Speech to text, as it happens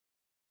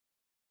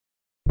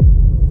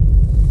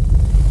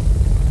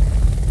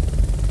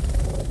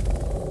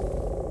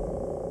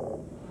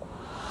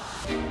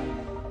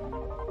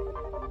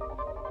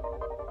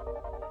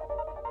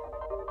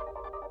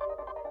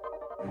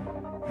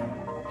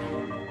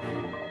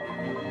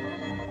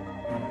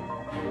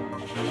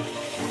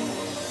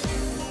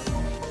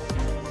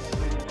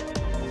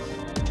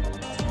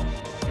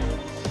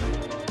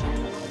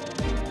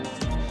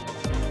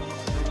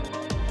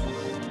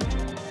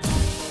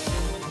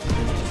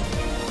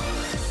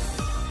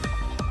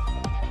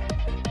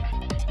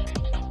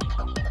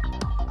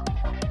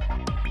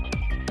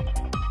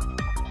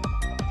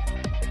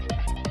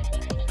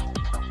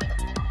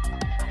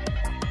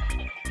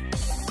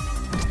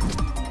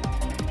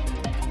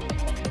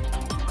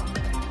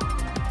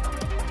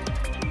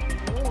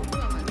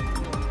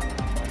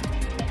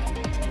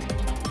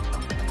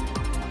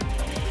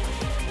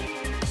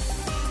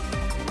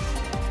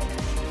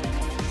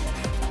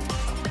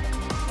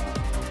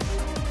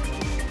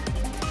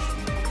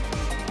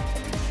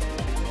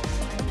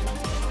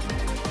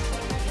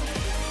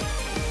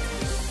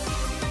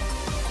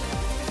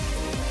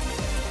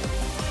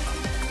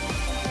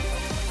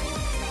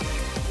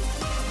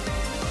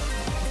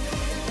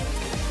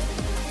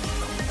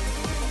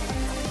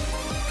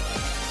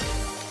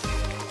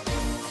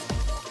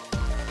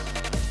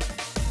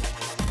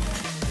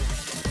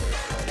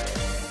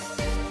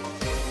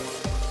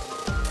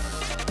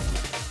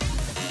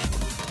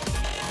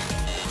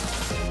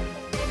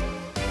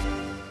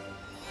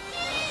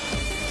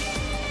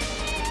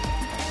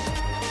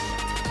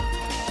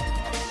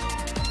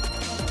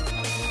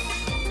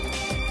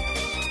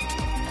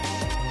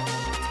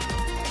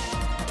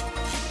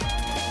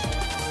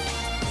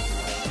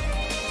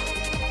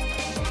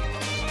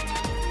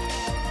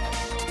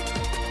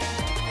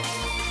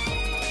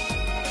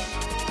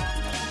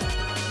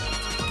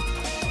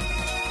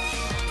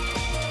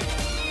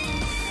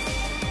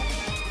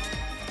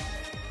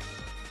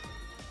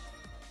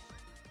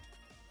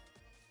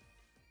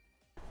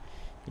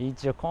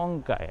一応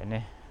今回は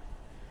ね、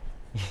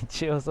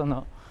一応そ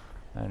の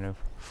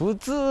普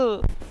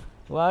通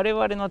我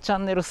々のチャ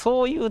ンネル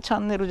そういうチャ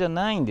ンネルじゃ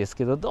ないんです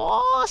けど、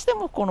どうして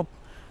もこの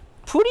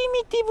プリ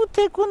ミティブ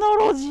テクノ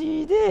ロジ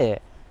ー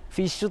で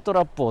フィッシュト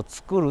ラップを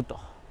作ると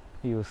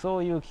いうそ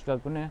ういう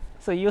企画ね。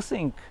So you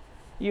think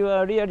you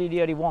are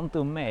really want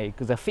to make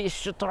the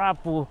fish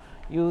trap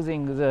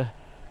using the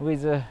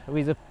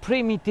with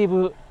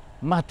primitive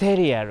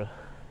material,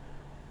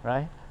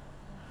 right?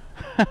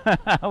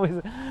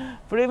 With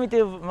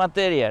primitive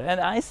material, and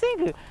I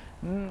think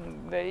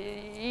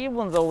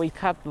even though we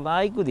cut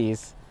like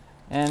this,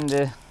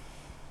 and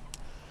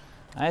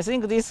I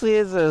think this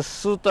is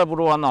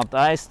suitable or not,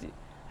 I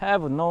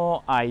have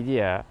no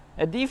idea.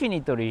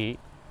 Definitely,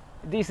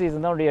 this is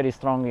not really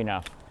strong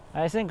enough.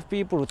 I think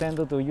people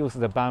tend to use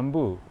the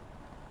bamboos,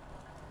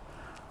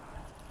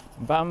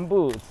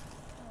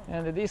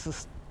 and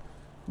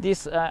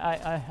this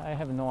I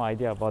have no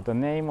idea about the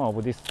name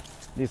of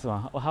this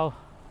one. How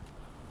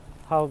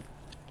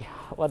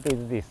what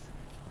is this?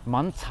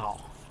 芒草。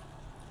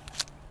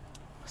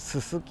ス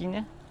スキ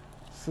ね。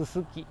ス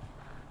スキ。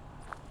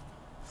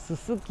ス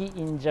スキ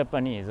in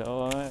Japanese.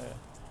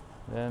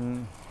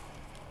 Then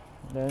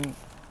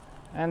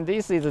and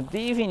this is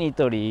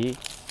definitely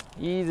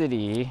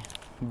easily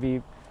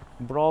be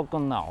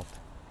broken out.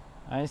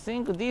 I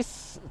think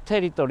this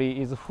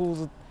territory is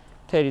whose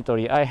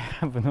territory I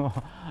have no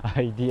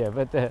idea,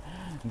 but the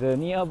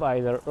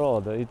nearby the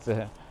road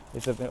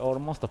it's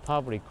almost a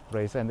public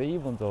place, and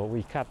even though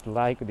we cut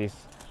like this,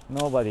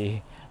 nobody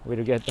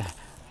will get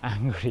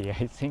angry.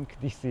 I think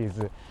this is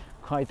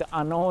quite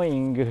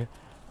annoying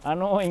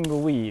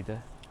weed,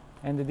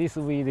 and this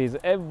weed is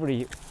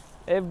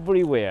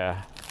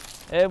everywhere,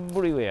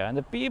 and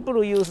the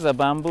people use the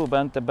bamboo,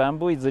 but the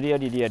bamboo is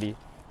really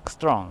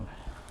strong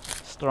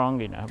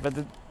enough, but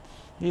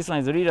this one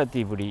is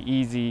relatively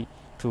easy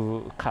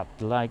to cut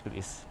like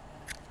this.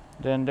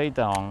 Then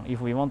later on,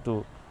 if we want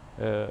to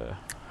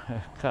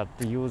cut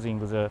using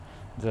the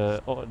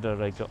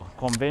like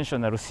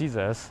conventional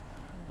scissors,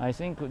 I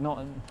think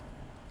not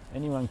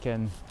anyone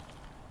can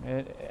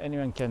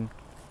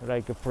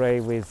like play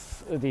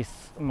with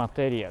this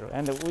material.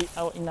 And we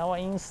in our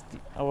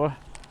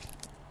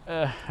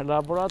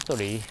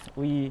laboratory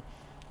we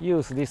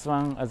use this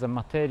one as a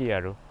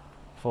material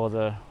for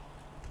the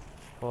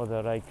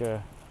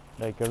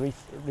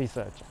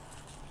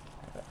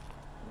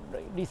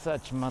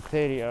research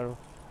material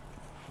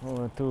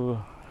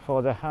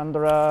for the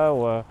handler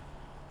or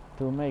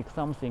to make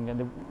something,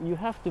 and you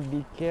have to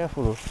be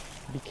careful.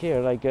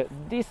 Like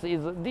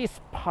this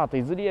part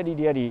is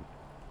really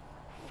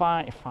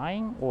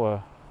fine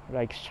or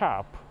like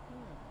sharp.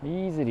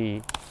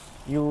 Easily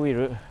you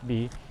will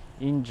be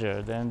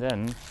injured, and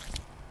then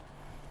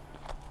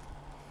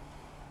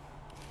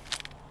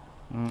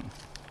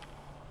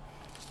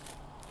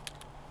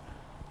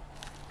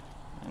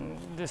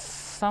and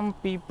some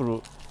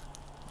people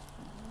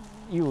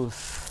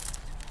use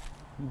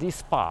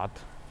this part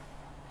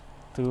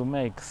to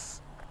make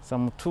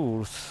some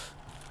tools,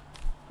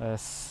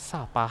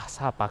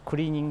 sapa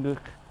cleaning,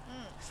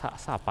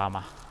 sapa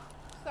嘛，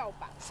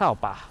扫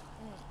把，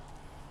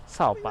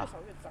扫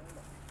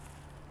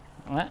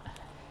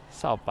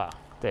把，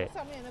对。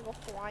上面那个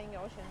花应该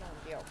要先弄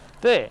掉。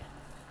对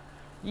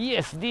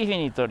 ，Yes,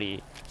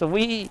 definitely. So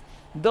we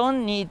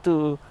don't need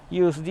to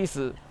use this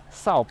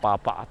扫把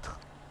part.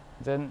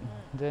 Then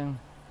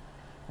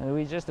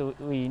we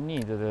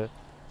need the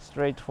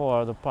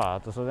straightforward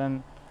part. So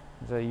then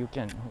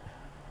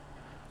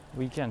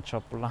we can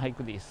chop like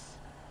this.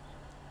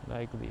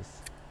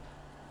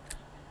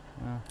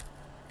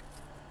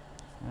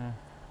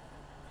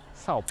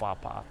 Salpa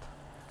part,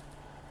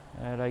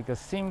 like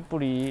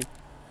simply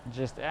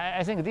just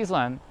I think this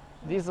one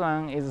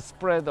is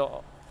spread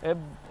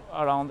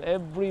around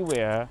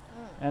everywhere,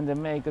 and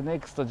make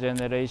next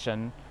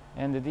generation,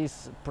 and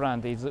this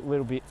plant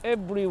will be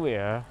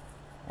everywhere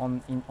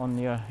in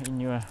your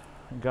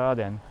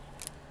garden.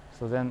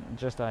 So then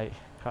just I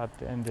cut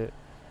and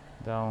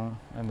down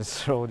and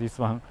throw this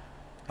one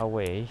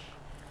away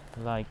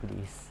like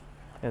this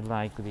and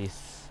like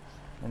this,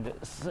 and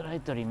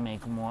slightly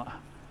make more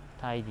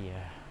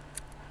tidier.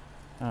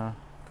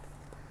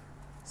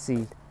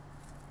 See,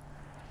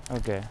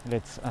 okay,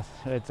 let's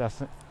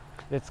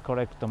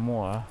collect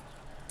more.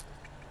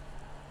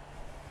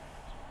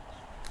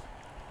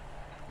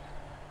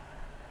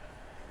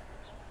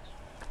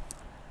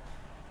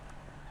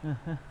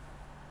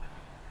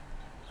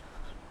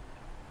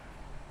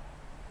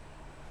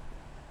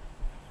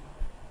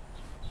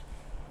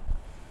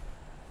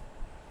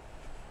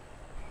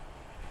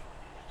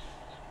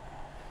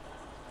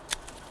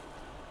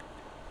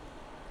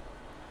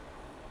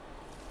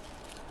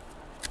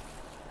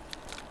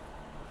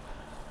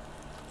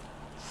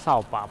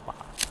 Salpapa.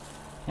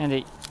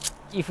 And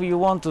if you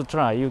want to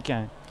try, you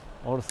can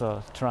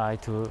also try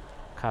to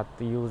cut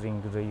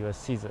using your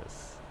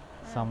scissors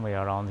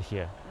somewhere around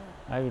here.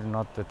 I will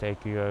not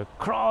take your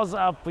close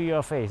up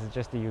your face,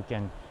 just you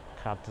can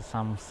cut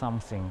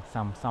something.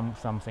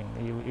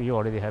 You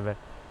already have a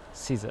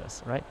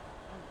scissors, right?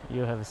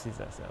 You have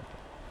scissors. Okay.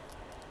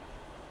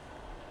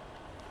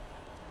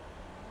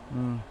 う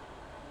ん。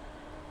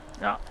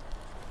あ、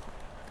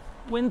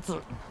蚊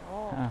子。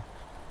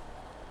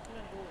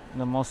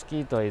The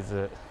mosquito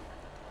is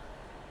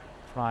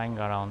flying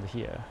around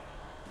here.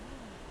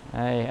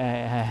 はいは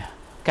いはい。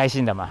开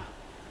心的嘛，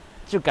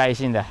就开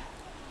心的。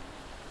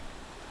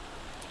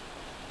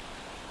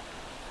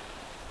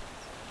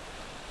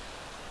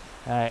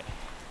はい。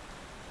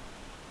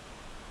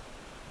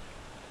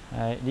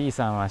はい、リー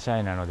さんはシ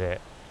ャイなの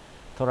で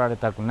取られ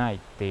たくないっ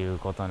ていう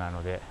ことな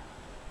ので、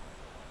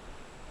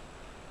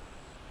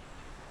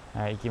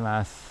はい、行き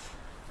ます。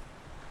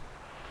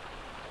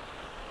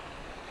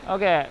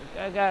OK,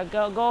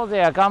 go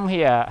there, come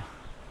here.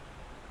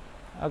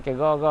 OK,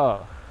 go,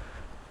 go.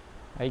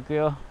 はい、行く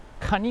よ。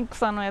カニク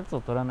サのやつ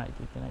を取らない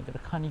といけないから、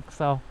カニク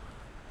サを。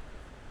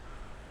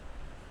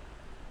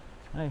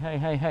はいはい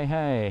はいはい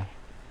はい。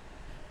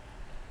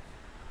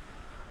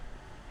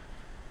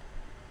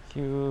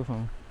9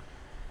分。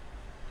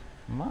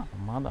まあ、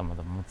まだま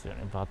だ持つよ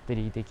ね、バッテ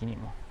リー的に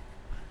も。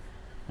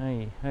は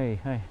いはい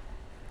はい。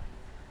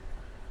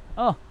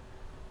あ、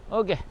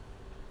OK。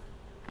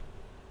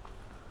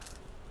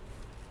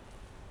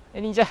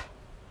忍者。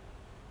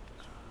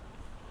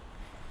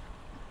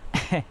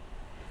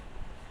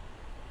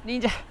忍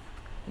者，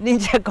忍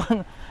者，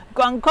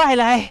赶快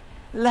来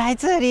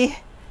这里！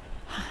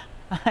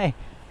哎，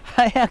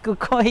早く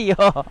来いよ！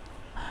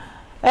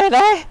哎，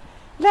来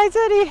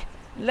这里，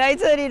来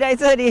这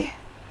里！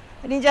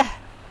忍者。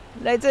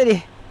来这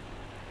里，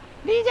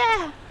リージャ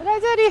ー来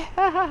这里，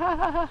哈哈哈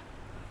哈哈！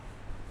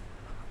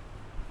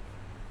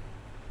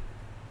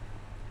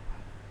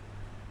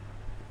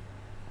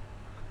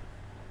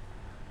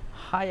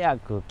早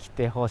く来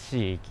てほ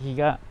しい。日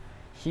が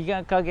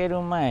陰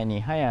る前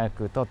に早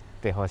く取っ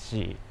てほ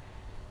し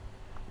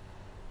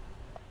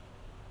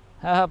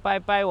い。啊，拜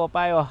我，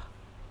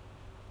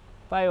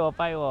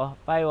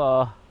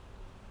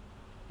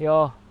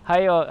还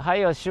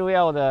有需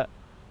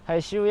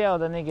要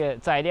的那个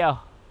材料。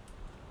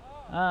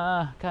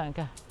看，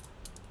看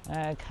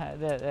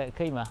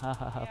可以吗？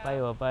好，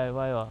拜我。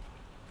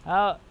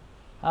好，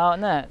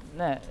那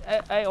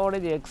I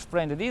already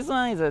explained. This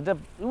one is the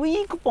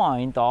weak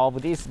point of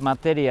this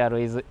material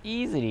is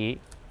easily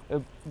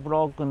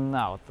broken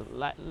out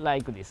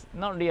like this.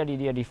 Not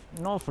really,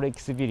 no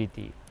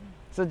flexibility.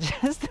 So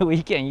just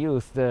we can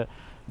use the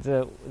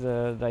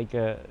like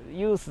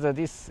use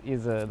this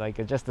is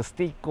like just a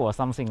stick or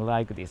something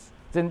like this.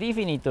 Then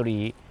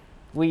definitely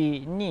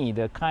we need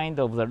a kind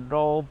of the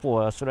rope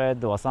or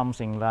thread or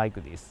something like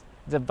this.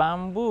 The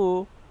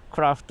bamboo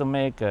craft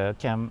maker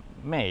can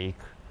make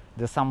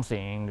the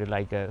something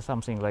like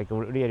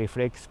really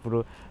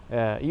flexible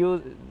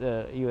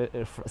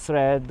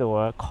thread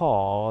or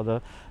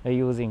cord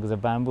using the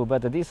bamboo,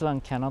 but this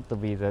one cannot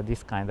be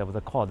this kind of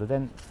the cord.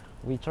 Then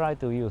we try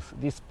to use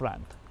this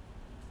plant.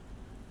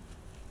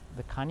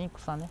 The カニ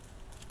クサね。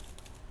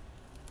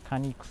カ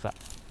ニクサ。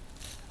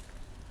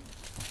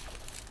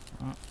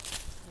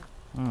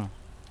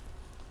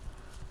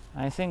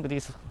I think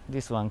this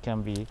one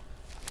can be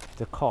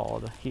the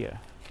cord here.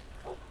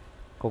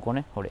 ここ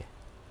ね、ほれ。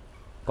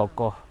こ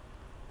こ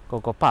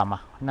帕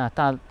嘛，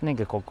它那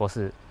个狗狗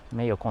是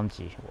没有攻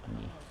击我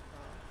你。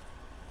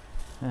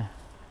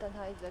但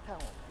他一直在看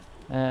我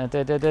们。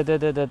对，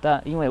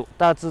因为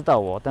它知道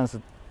我，但是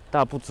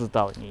它不知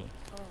道你。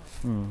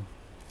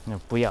那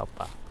不要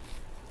吧，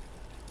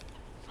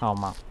好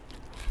吗？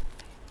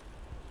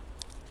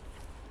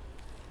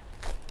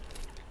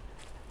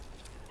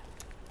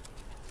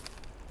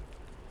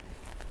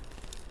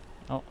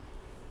哦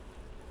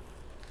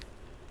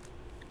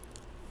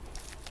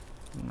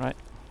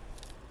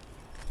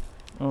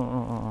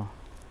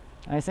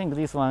 ，right。I think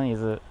this one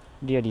is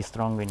really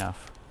strong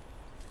enough.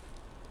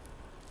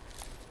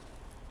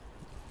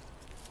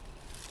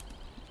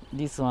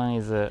 This one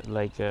is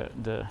like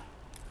the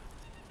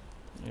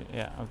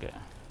okay.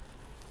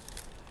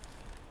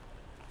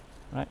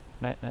 Right.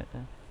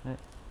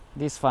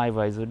 This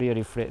fiber is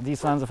really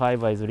this one's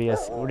fiber is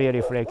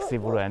really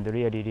flexible and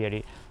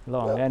really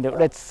long. And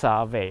let's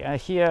survey.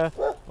 Here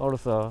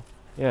also,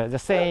 the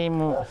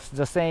same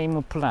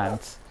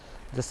plant.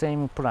 The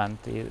same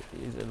plant is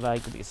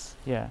like this.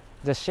 Yeah,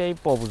 the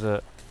shape of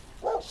the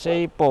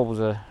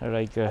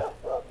like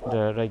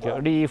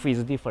leaf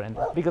is different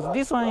because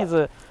this one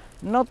is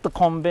not the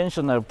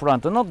conventional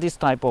plant, not this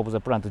type of the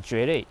plant.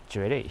 蕨类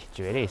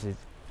是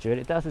蕨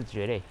类，它是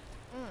蕨类。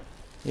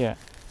Yeah.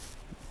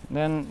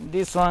 Then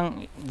this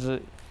one, the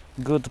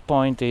good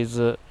point is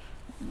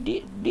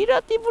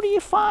relatively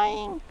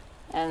fine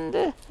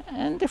and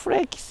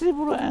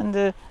flexible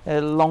and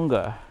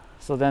longer.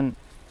 So then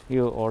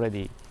you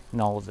already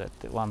know that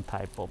one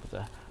type of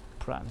the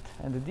plant,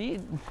 and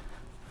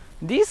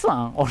this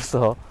one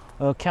also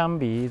can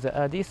be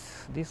this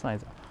one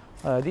is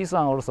this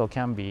one also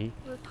can be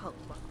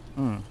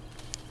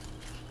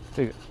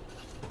这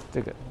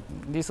个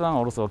this one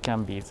also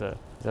can be the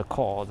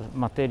cord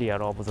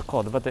material of the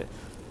cord, but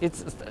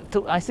it's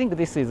I think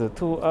this is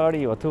too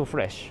early or too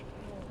fresh,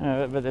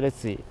 but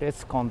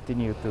let's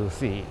continue to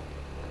see.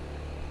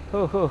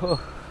 呼呼呼，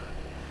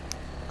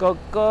哥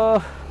哥，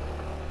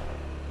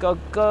哥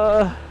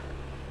哥，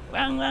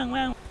汪汪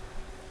汪。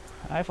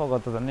I forgot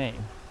the name.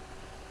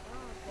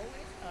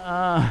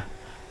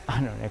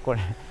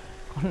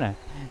 こんなん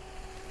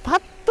パ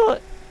ッと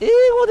英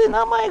語で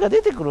名前が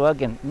出てくるわ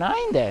けな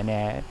いんだよ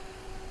ね。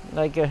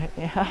Like,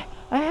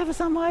 I have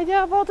some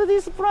idea about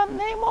this plant,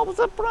 name of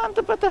the plant,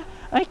 but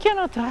I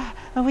cannot,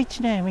 which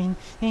name in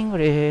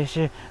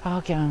English, how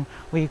can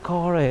we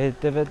call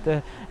it,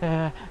 but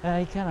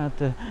I cannot,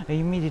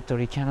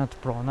 immediately cannot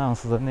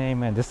pronounce the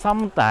name, and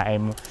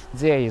sometimes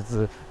there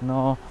is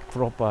no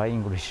proper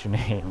English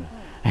name.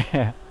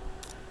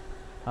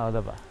 好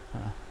的吧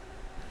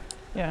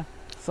？Yeah,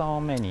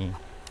 so many.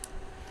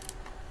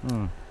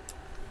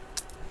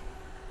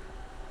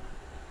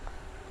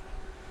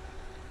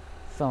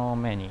 So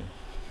many.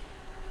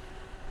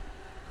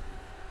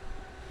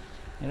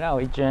 那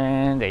我一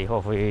圈的以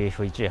后回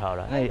去好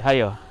了。那还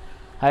有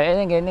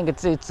那个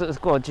这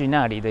过去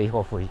那里的以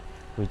后回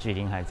去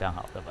临海站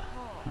好了吧？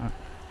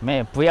没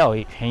有，不要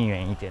很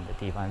远一点的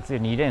地方，只有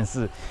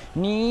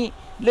你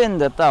认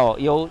得到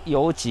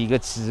有几个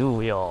植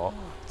物以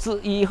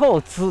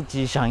后自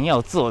己想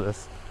要做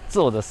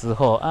的时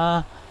候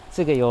啊，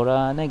这个有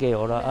了，那个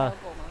有了啊。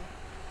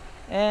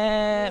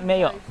没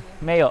有，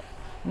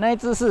那一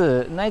只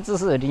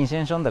是林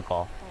先生的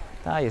狗，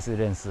他也是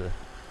认识。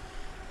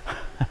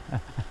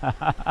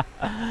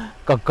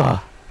哥哥，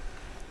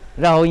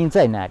老鹰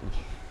在哪里？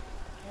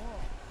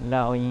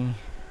老鹰，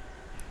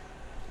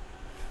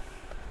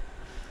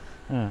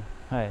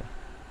哎，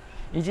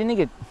已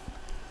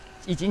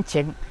经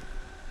剪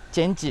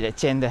辑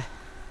了，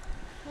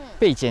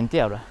被剪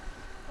掉了。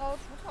哦，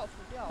除草除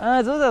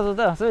掉。除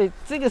掉，所以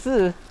这个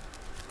是，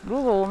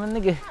如果我们那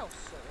个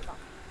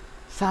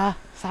沙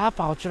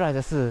跑出来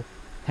的是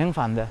很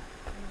缓的，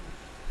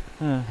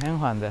很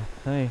缓的，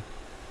所以。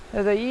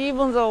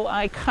Even though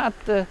I cut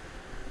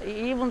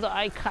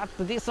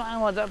this one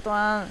or that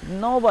one,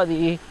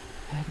 nobody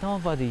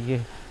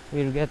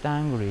will get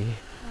angry.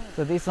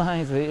 So this one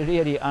is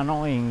really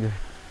annoying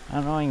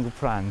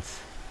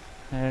plants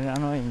and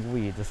annoying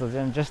weed. So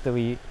then just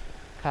we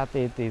cut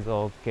it is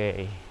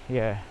okay.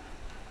 Yeah.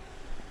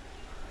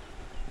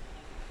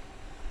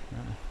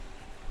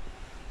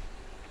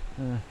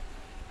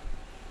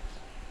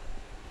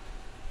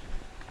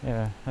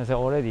 Yeah, as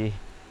already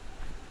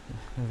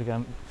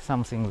become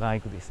something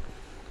like this,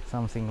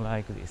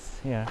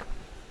 yeah.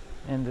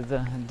 And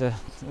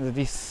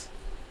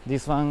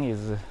this one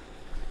is,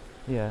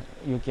 yeah,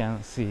 you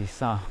can see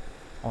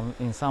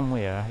in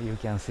somewhere you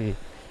can see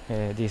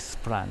this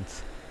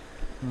plant.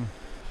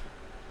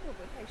 会不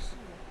会太细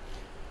了？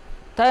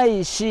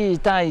太细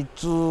太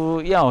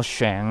粗要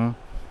选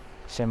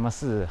什么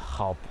是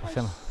好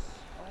什么？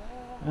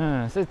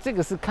所以这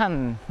个是看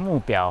目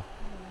标，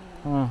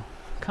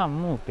看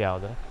目标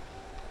的。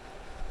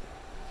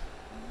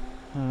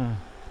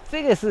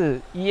这个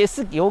也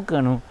是有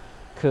可能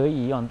可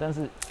以用，但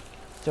是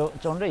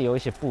种类有一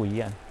些不一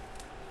样。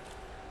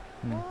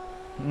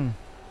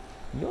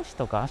ヨシ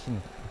とかアシ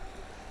に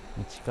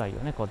近いよ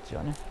ね、こっち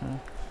はね。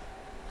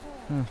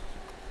那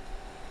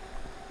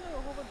个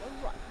会不会比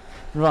较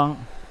软？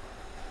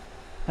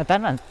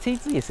当然这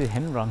只也是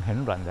很软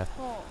的。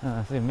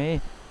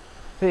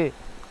所以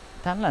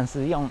当然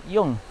是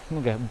用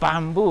那个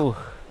板布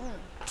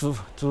竹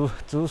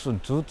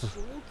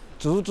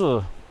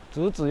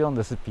子用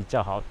的是比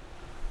较好，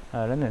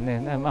那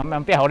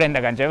蛮漂亮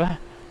的感觉吧？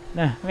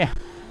没有，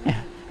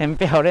很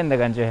漂亮的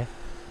感觉，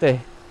对，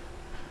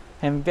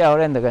很漂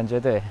亮的感觉，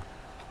对。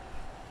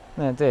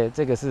对，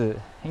这个是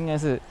应该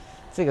是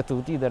这个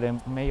土地的人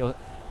没有，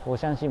我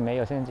相信没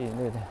有先进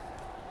那个，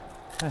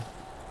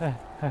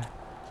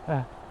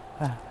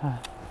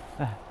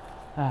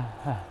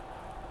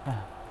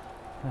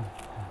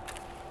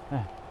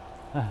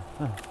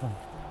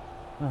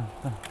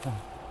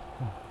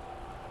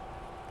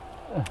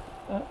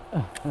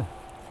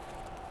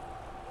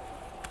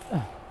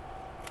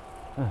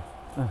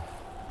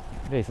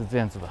类似这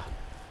样子吧。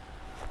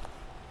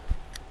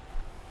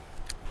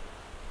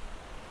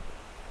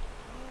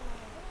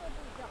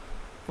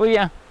不一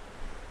样，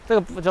这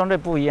个种类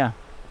不一样。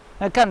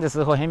那看的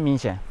时候很明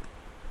显，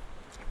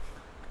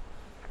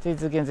这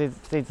只跟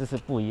这只是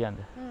不一样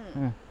的。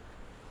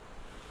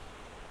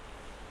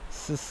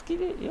ススキ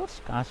でヨ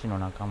シかアシの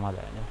仲間だ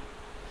よね。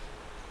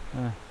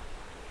はい。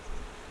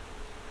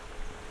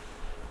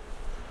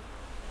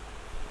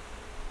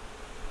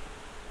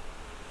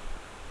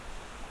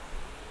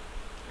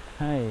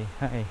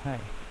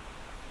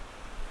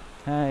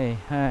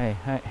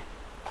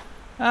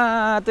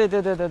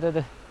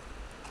对，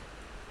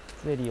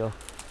这里有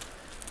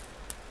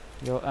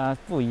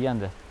不一样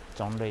的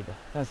种类的，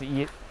但是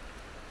也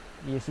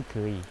是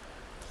可以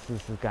试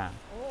试看。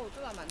哦，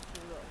这个蛮粗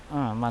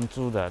的。蛮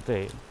粗的，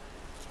对。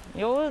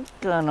有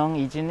可能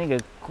已经那个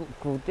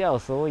枯掉，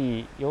所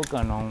以有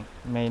可能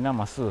没那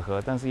么适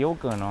合，但是有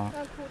可能。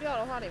那枯掉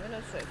的话，里面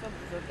的水分不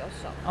是会比较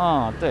少？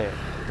对。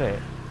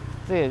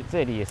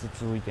这里也是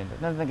粗一点的，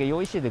那个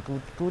有一些的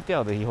枯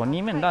掉的以后，里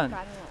面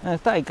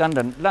太干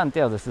的烂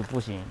掉的是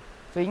不行，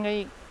所以应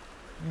该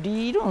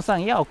理论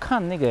上要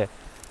看那个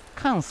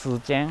看时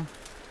间。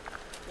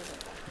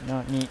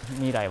那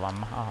你来玩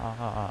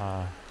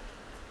吗？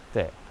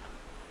对，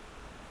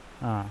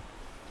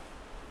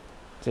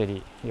这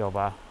里有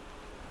吧？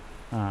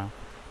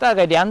大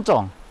概两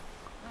种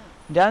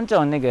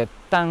那个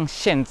当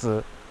线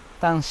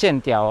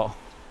条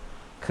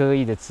可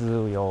以的植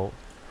物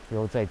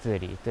有在这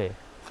里，对，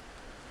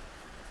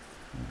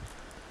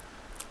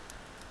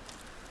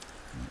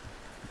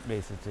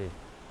类似这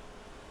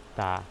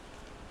搭，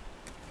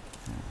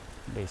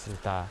类似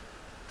搭，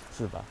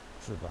是吧？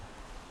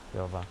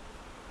有吧？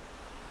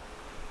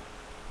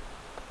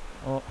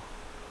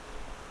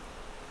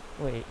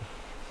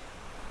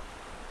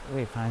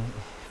喂螃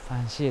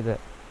蟹的，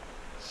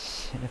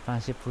螃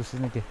蟹不是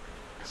那个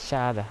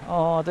虾的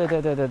哦，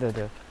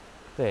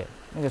对，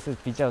那个是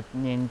比较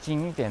年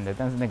轻一点的，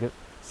但是那个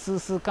试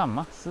试干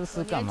嘛？年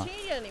轻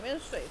一点里面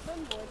水分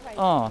不会太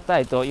多。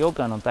太多，有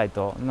可能太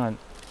多。那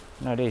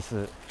类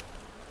似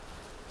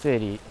这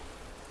里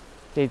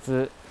这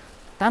只，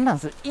当然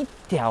是一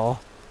条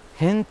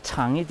很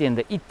长一点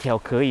的一条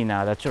可以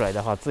拿得出来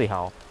的话最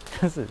好，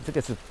但是这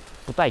个是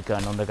不太可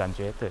能的感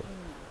觉，对。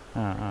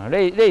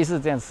类似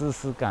这样试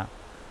试看。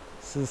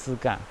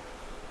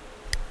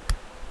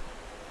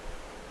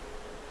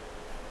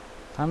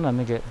他们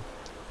那个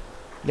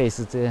类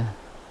似这样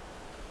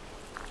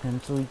很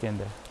粗一点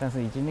的，但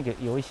是已经那个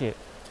有一些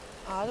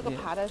这个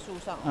爬在树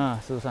上。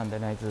树上的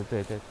那一只，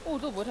对。这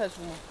不会太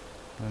粗吗？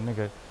那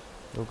个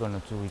有可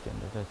能粗一点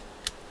的，对，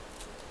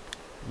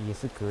也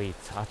是可以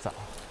查找。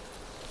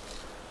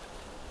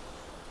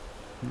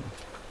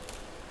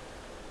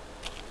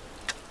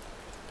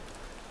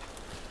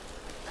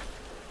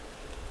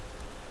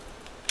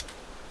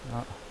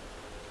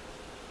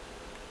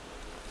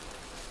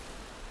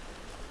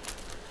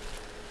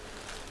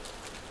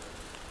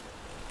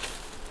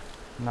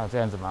那这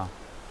样子吗？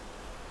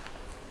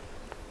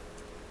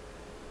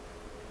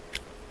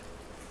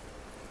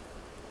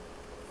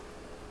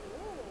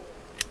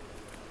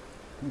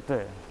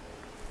对。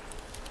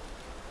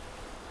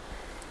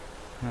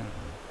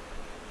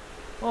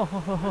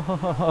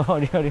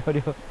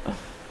溜。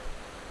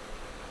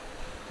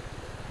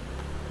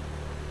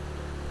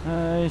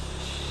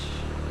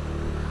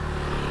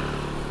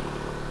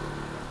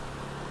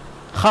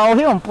好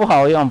用不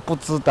好用不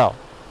知道，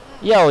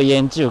要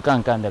研究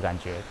看看的感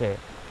觉，对。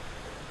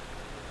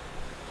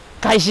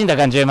开心的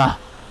感觉吗？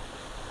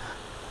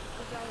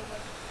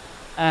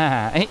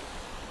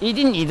一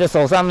定你的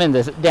手上面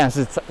的量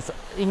是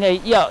应该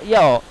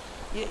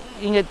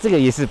应该这个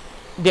也是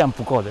量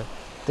不够的，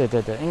对，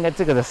应该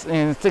这个的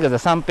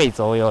3倍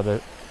左右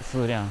的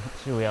数量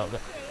需要的。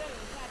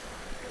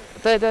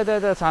对，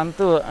长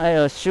度还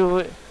有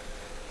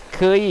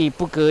可以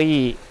不可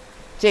以，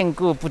坚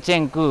固不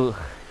坚固，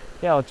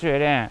要确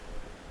认。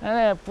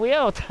不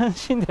要担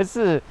心的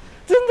是，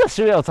真的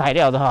需要材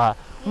料的话，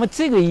我们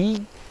这个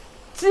一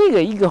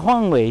个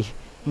范围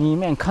里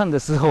面看的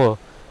时候，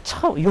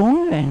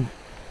永远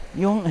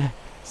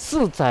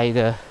素材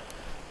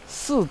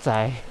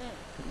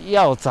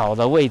要找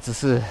的位置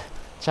是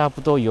差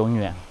不多永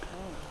远，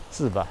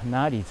是吧？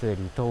哪里这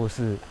里都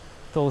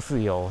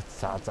是有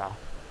杂草。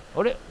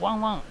ワン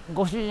ワン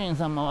ご主人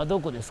様はど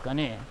こですか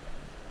ね？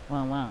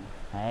ワンワン、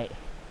はい。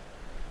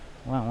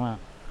ワンワン、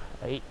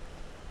はい。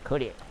こ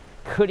れ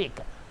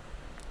か。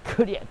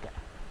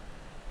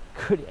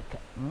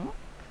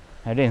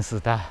认识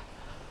他。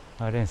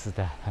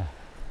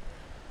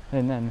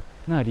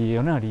那里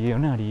有，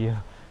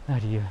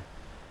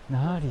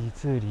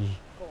这里？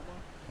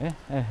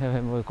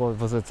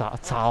不是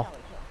草，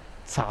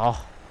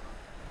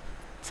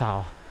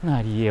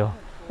那里也有。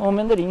我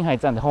们的临海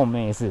站的后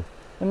面也是，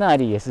那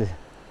里也是，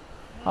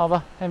好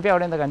吧，很漂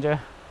亮的感觉。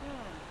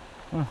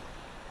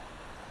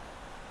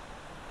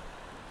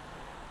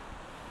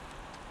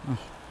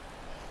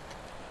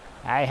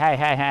嗨！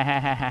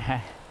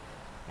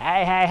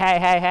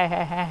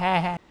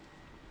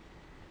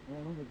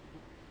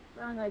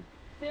大概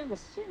这样的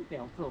线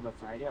条做的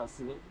材料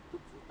是不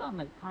知道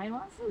呢，台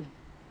湾是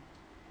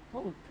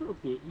特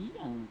别一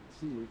样，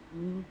是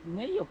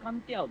没有干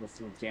掉的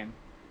时间，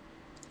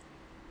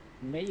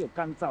没有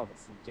干燥的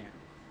时间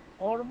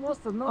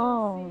 ，almost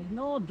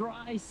no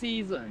dry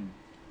season。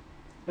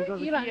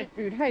依然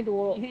雨太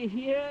多了。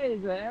Here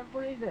is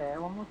every day,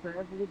 almost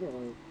every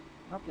day,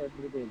 not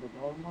every day, but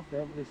almost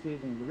every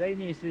season.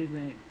 Rainy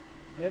season,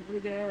 every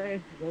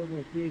day,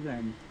 rainy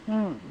season.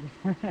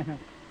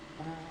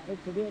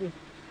 It's really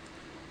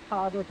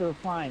hard to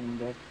find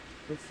the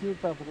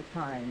suitable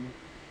time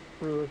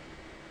to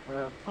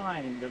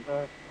find these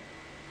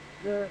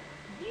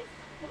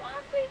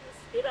plants is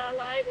still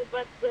alive,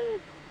 but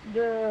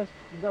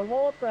the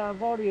water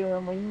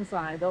volume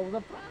inside of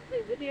the plant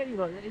is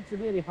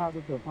really hard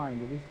to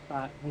find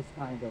this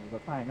kind of the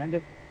time.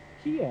 And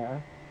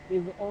here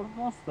is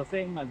almost the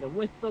same as the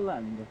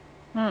wetland.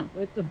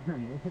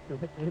 Wetland.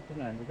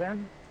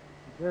 Then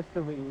just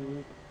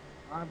we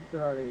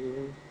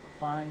actually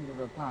find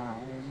the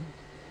time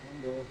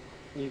and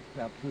pick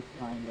up this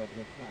kind of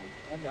the plant.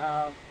 And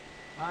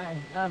I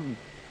am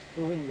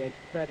doing the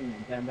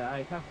experiment, and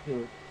I have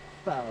to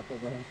start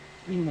the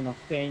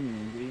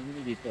immunostaining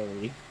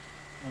immediately,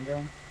 and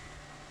then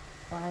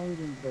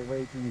finding the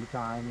waiting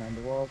time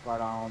and walk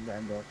around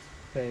and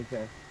take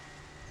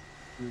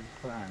these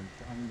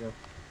plants and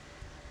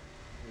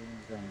bring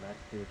them back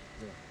to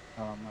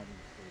our mother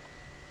state.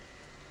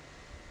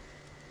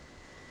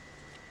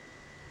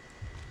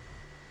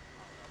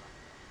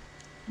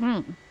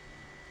 嗯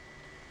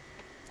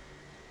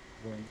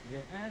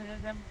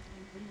And then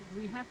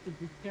we have to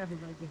be careful,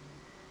 like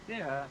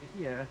there,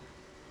 here,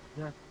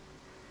 the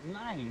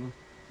line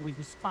with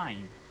the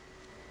spine.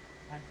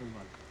 That's the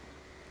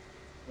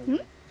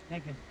one. 那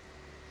个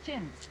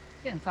线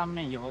上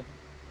面有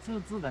刺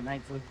字的那一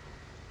只。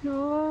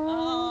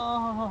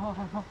哦，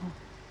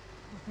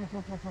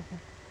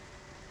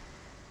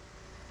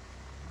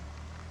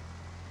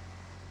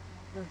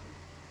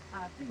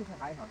这个是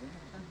还好的，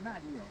但是那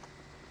里有，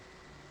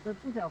这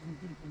不小心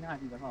进去那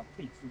里的话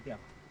被吃掉，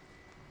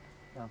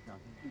要小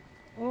心。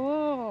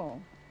哦，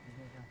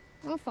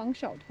要防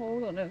小偷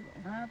的那个。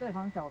啊，对，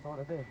防小偷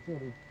的，对，这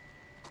里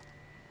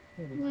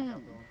防小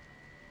偷。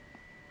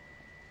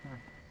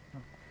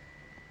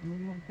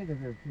因为这个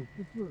是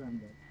不自然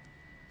的，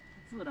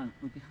自然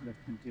不掉的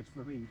感觉，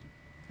所以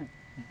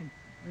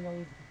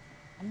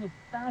因为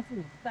它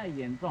是带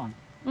眼状，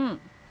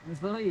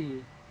所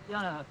以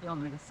要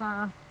用那个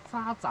沙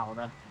藻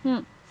的，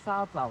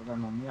沙藻的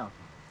农药，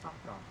沙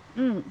藻，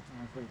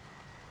所以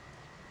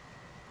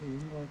因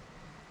为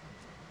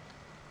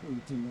不一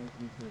定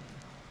就是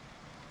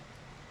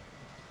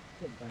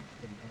简单。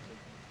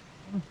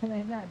那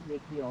里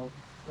有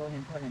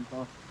很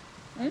多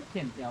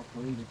线条可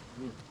以的植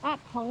物啊，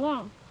藤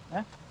啊，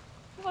哎，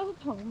这个是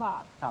藤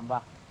吧？糖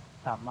吗？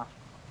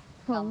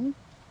藤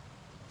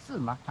是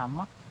吗？糖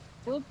吗？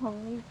就是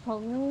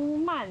藤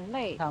蔓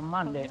类。糖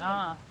蔓类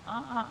啊，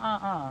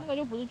那个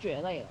就不是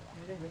蕨类了吧？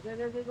对，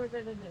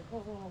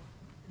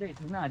类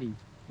似那里，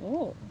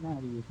那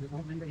里也是我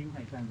们的云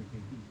海山的水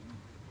地，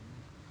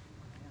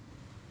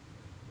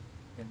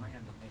什么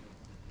样的那个？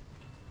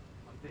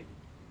对，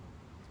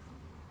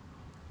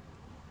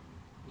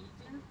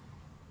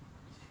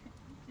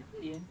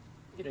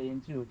这个研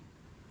究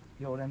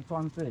有人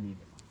装这里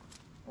的，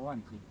我忘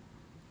记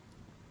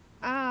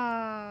了。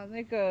啊，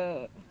那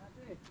个，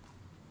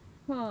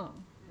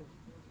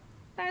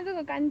但这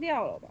个干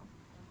掉了吧？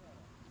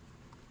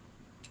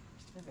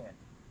这个，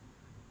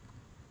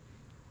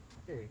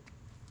对。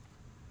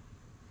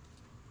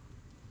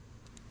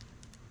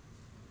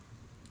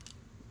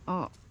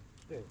哦，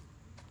对，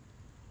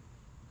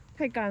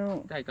太干了。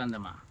带干的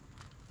嘛。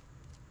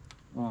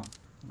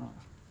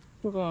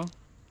这个，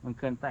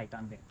跟带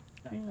干的。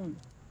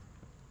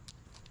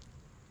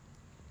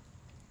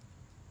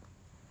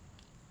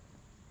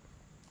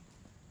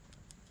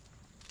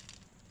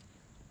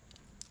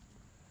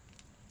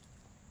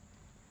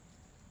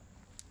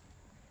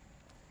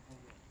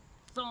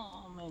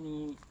So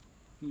many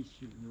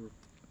fish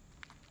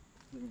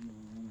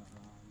swimming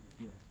around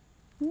here.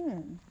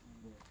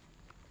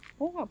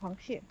 哦，还有螃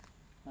蟹。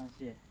螃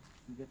蟹，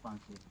一个螃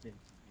蟹，对。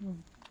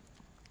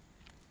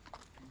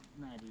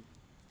那里，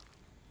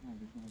哦，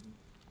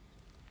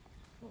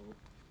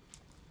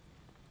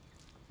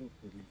这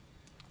里，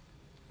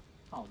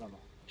泡到吧？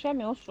现在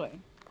没有水。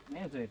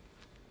没有水，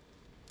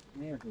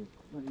那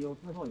有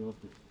之后有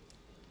水。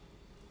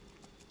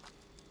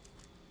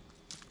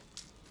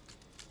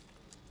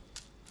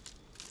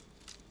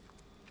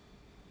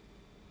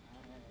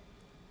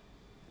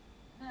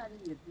那里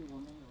也是我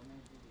们有那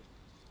些。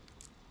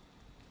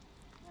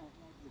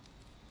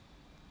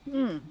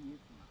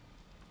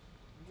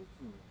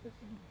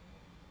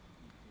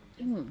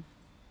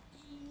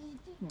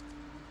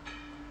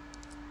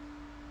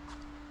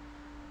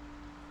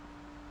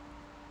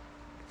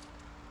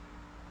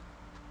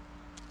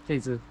这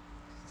只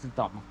知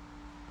道吗？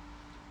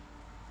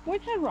不会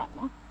太软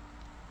吗？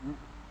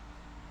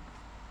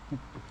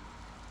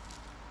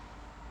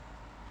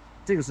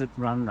这个是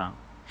软，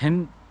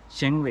很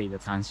纤维的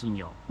弹性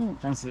有，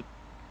但是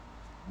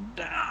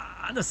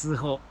大的时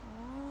候，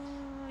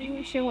因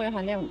为纤维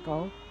含量很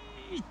高，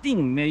一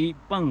定没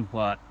办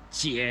法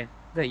解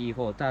的。以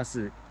后它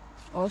是，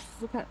我试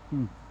试看，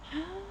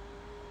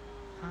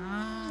把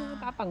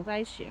它绑在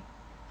一起，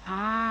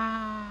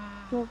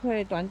就可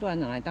以短短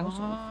拿来当绳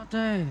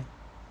子。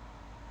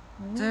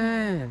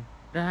对，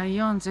来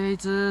用这一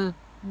只，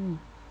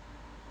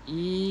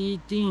一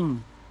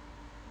定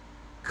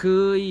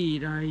可以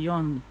来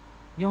用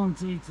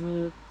这一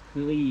只，可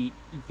以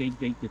一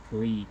个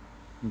可以，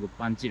那个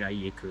搬起来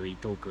也可以，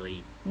都可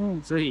以。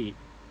所以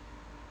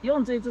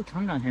用这只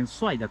当然很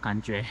帅的感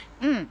觉，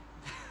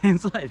很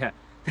帅的，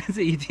但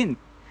是一定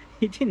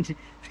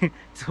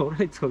走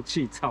来走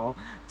去找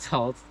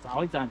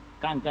一张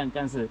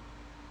干是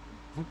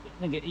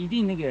那个一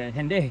定那个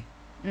很累。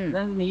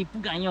但是你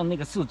不敢用那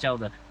个塑胶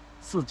的。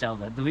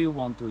Do you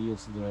want to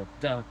use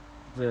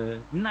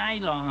the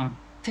nylon,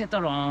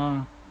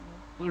 Teflon,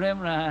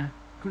 crabgrass,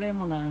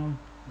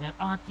 the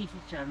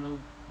artificial,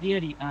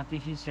 really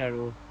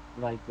artificial,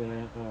 like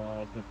the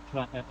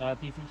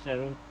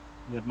artificial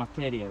the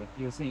material.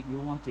 You think you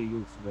want to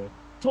use the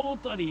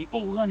totally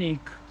organic,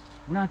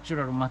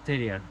 natural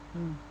material,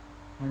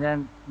 and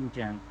then you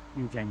can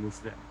use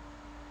them.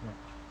 Yeah.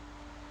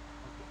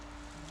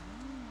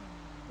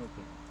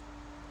 Okay.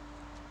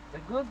 The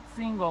good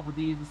thing of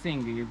these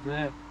things is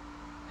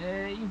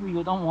if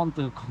you don't want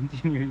to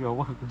continue your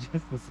work,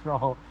 just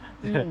throw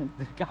the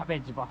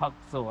garbage box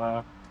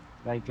or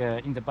like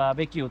in the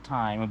barbecue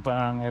time,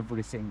 burn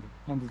everything,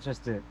 and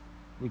just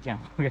we can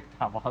forget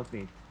about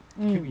it.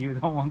 If you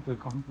don't want to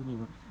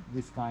continue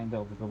this kind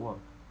of the work.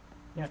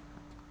 Yeah.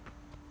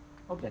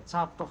 OK，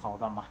 差不多好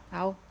了嘛。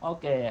好。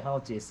OK， 好，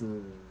解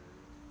释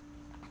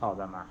好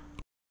了嘛。